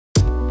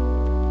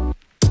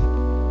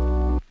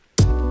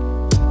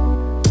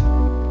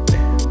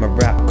My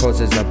rap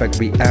causes a big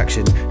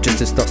reaction, just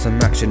to start some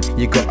action.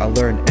 You gotta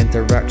learn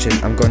interaction,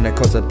 I'm gonna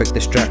cause a big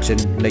distraction.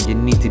 Now you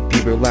need to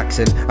be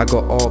relaxing, I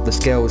got all the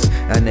skills,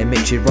 and it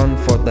makes you run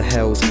for the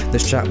hills.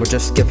 This track will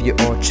just give you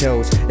all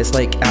chills. It's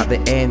like at the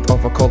end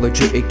of a Call of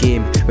Duty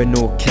game with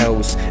no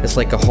kills. It's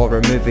like a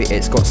horror movie,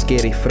 it's got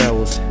scary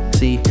thrills.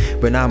 See,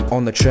 when I'm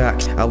on the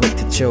track, I like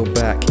to chill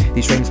back.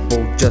 These rhymes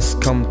will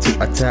just come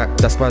to attack,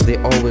 that's why they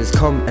always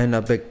come in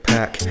a big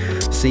pack.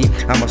 See,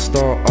 I'm a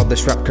star of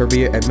this rap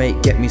career, it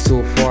might get me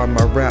so far.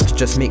 My raps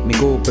just make me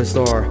go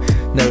bizarre.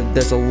 Now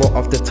there's a lot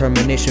of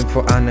determination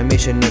for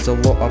animation, there's a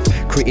lot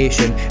of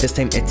creation. It's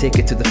time to take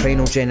it to the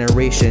final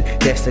generation,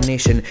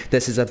 destination.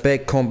 This is a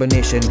big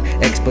combination,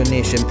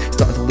 explanation.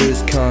 Starting to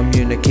lose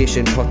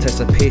communication,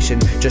 participation.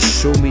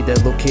 Just show me the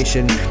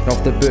location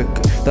of the book,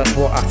 that's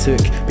what I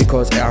took,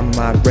 because I'm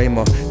mad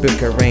rhymer,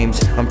 book of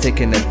rhymes. I'm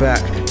taking it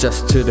back,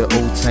 just to the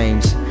old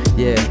times.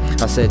 Yeah,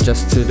 I said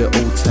just to the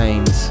old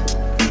times.